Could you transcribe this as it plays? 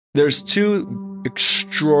There's two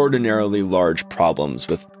extraordinarily large problems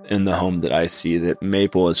within the home that I see that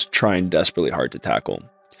Maple is trying desperately hard to tackle.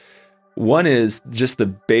 One is just the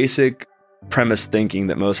basic premise thinking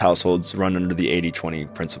that most households run under the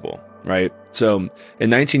 80-20 principle, right? So in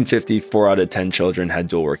 1950, 4 out of 10 children had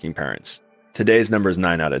dual working parents. Today's number is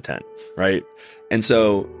 9 out of 10, right? And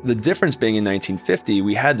so the difference being in 1950,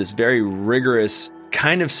 we had this very rigorous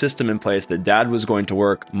kind of system in place that dad was going to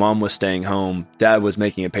work, mom was staying home, dad was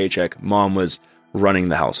making a paycheck, mom was running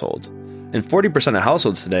the household. In 40% of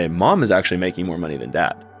households today, mom is actually making more money than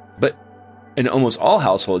dad. But in almost all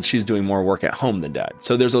households, she's doing more work at home than dad.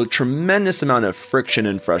 So there's a tremendous amount of friction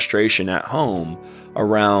and frustration at home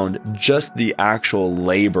around just the actual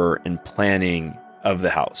labor and planning of the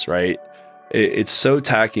house, right? It's so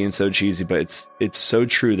tacky and so cheesy, but it's so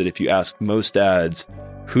true that if you ask most dads,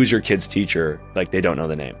 who's your kid's teacher? Like, they don't know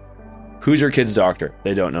the name. Who's your kid's doctor?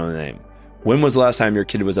 They don't know the name. When was the last time your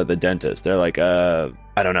kid was at the dentist? They're like, I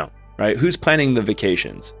don't know, right? Who's planning the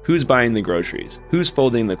vacations? Who's buying the groceries? Who's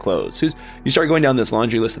folding the clothes? You start going down this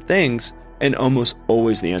laundry list of things, and almost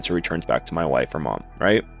always the answer returns back to my wife or mom,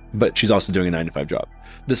 right? But she's also doing a 9-to-5 job.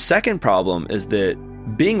 The second problem is that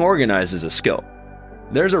being organized is a skill.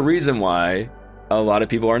 There's a reason why a lot of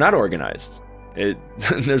people are not organized.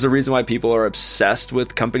 There's a reason why people are obsessed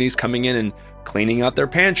with companies coming in and cleaning out their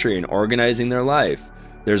pantry and organizing their life.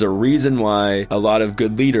 There's a reason why a lot of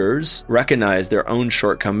good leaders recognize their own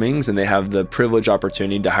shortcomings, and they have the privileged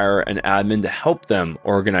opportunity to hire an admin to help them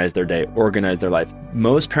organize their day, organize their life.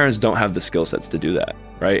 Most parents don't have the skill sets to do that,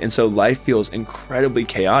 right? And so life feels incredibly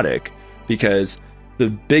chaotic because the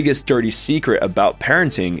biggest dirty secret about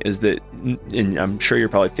parenting is that, and I'm sure you're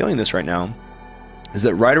probably feeling this right now, is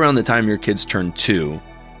that right around the time your kids turn 2,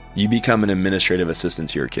 you become an administrative assistant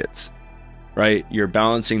to your kids, right? You're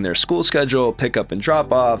balancing their school schedule, pickup and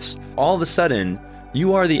drop-offs. All of a sudden,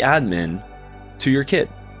 you are the admin to your kid.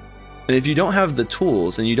 And if you don't have the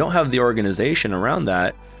tools and you don't have the organization around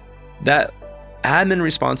that, that admin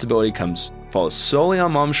responsibility falls solely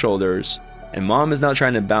on mom's shoulders, and mom is now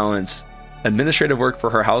trying to balance administrative work for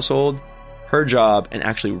her household, her job, and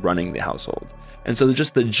actually running the household. And so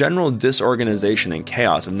just the general disorganization and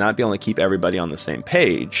chaos of not being able to keep everybody on the same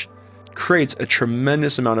page creates a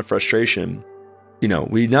tremendous amount of frustration. You know,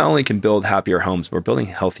 we not only can build happier homes, we're building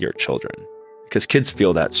healthier children because kids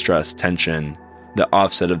feel that stress, tension, the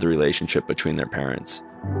offset of the relationship between their parents.